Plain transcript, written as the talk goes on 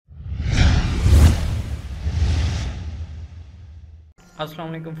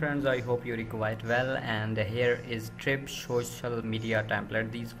Assalamu alaikum friends, I hope you're quite well, and here is trip social media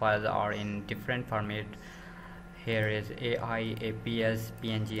template. These files are in different format. Here is AI, APS,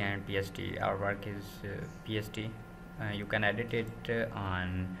 PNG and PSD. Our work is PSD. You can edit it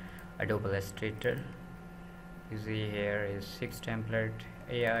on Adobe Illustrator. You see here is 6 template,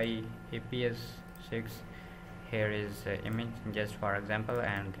 AI, APS 6. Here is image just for example,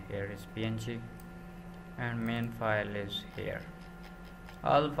 and here is PNG, and main file is here.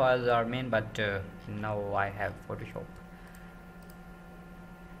 All files are main, but now I have Photoshop.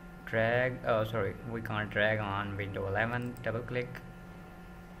 We can't drag on window 11. Double click,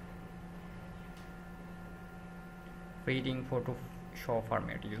 reading Photoshop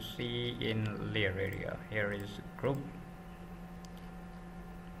format. You see in layer area, here is group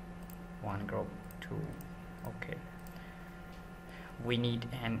 1, group 2. Okay, we need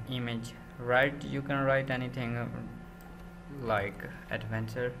an image. You can write anything like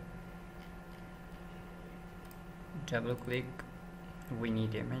adventure. Double click, we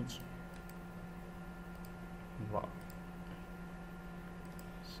need image. Wow,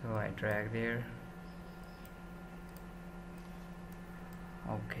 so I drag there.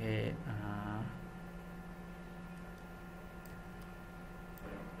 Okay,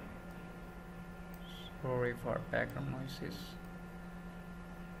 sorry for background noises.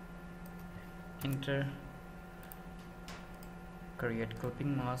 Enter, create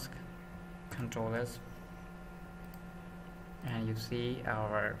clipping mask, Ctrl S, and you see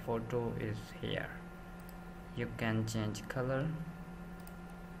our photo is here. You can change color,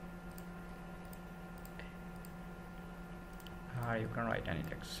 or you can write any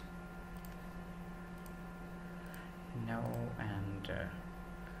text. No, and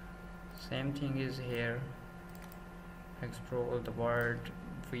same thing is here. Explore the word,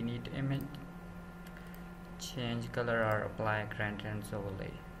 we need image. Change color or apply gradient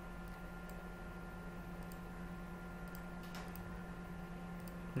overlay.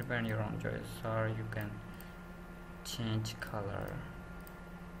 Depend your own choice, or you can change color.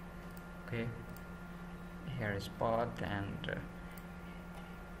 Okay, here is path, and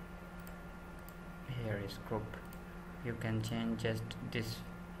here is group. You can change just this.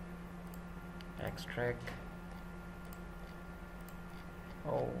 Extract.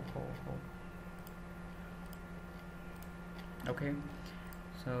 Oh. Okay,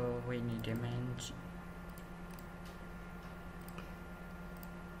 so we need image.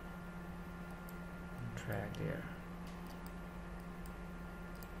 Drag there.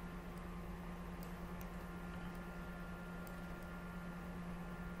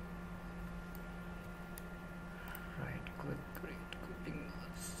 Right click, create clipping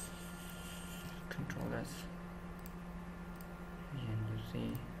mask, Ctrl S, and you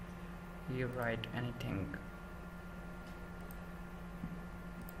see you write anything.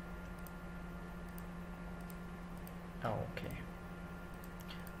 Okay,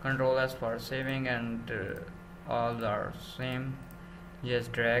 Ctrl S for saving, and all are same.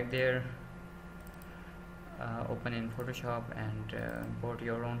 Just drag there, open in Photoshop, and import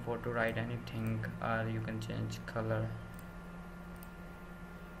your own photo. Write anything, or you can change color.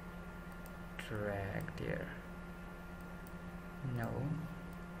 Drag there. No.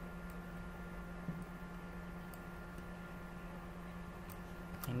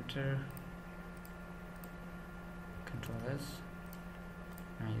 Enter. Ctrl S,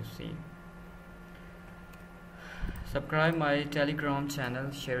 and you see. Subscribe my Telegram channel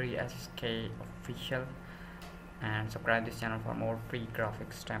Sheri SK Official, and subscribe this channel for more free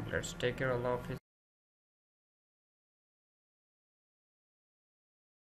graphics templates. Take care, Allah Hafiz.